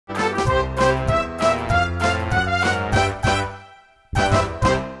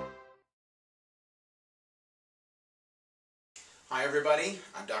Hi everybody,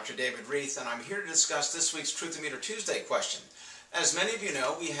 I'm Dr. David Reath and I'm here to discuss this week's Truth-O-Meter Tuesday question. As many of you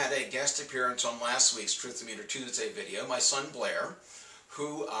know, we had a guest appearance on last week's Truth-O-Meter Tuesday video, my son Blair,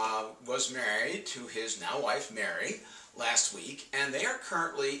 who was married to his now wife Mary last week, and they are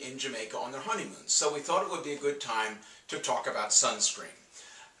currently in Jamaica on their honeymoon. So we thought it would be a good time to talk about sunscreen.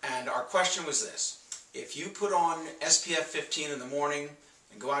 And our question was this: if you put on SPF 15 in the morning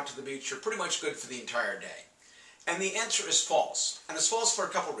and go out to the beach, you're pretty much good for the entire day. And the answer is false. And it's false for a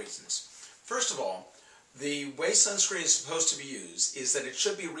couple reasons. First of all, the way sunscreen is supposed to be used is that it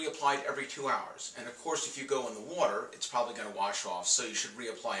should be reapplied every 2 hours. And of course, if you go in the water, it's probably going to wash off, so you should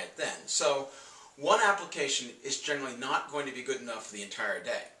reapply it then. So one application is generally not going to be good enough for the entire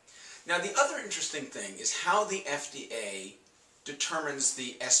day. Now, the other interesting thing is how the FDA determines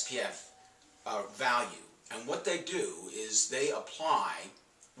the SPF value. And what they do is they apply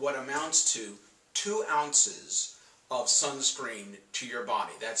what amounts to 2 ounces of sunscreen to your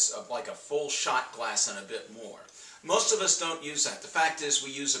body. That's like a full shot glass and a bit more. Most of us don't use that. The fact is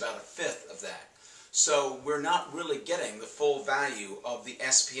we use about 1/5 of that. So we're not really getting the full value of the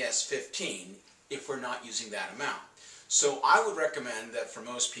SPF 15 if we're not using that amount. So I would recommend that for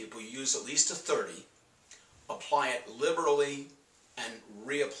most people you use at least a 30, apply it liberally, and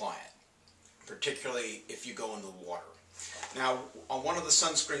reapply it, particularly if you go in the water. Now, on one of the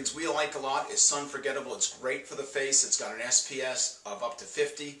sunscreens we like a lot is Sunforgettable. It's great for the face. It's got an SPS of up to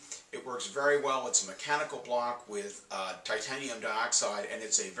 50. It works very well. It's a mechanical block with titanium dioxide, and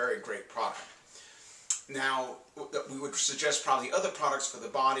it's a very great product. Now, we would suggest probably other products for the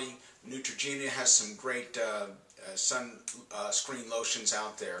body. Neutrogena has some great sunscreen lotions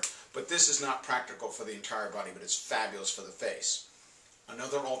out there, but this is not practical for the entire body, but it's fabulous for the face.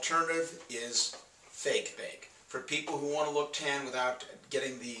 Another alternative is Fake Bake. For people who want to look tan without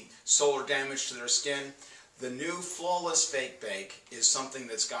getting the solar damage to their skin, the new Flawless Fake Bake is something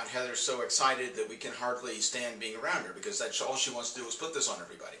that's got Heather so excited that we can hardly stand being around her, because that's all she wants to do is put this on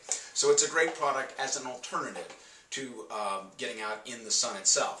everybody. So it's a great product as an alternative to getting out in the sun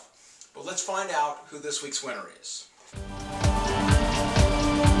itself. But let's find out who this week's winner is.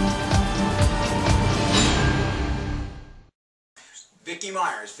 Vicki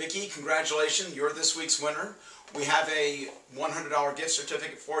Myers. Vicki, congratulations, you're this week's winner. We have a $100 gift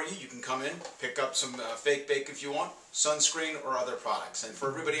certificate for you. You can come in, pick up some Fake Bake if you want, sunscreen or other products. And for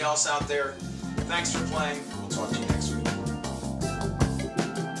everybody else out there, thanks for playing. We'll talk to you next week.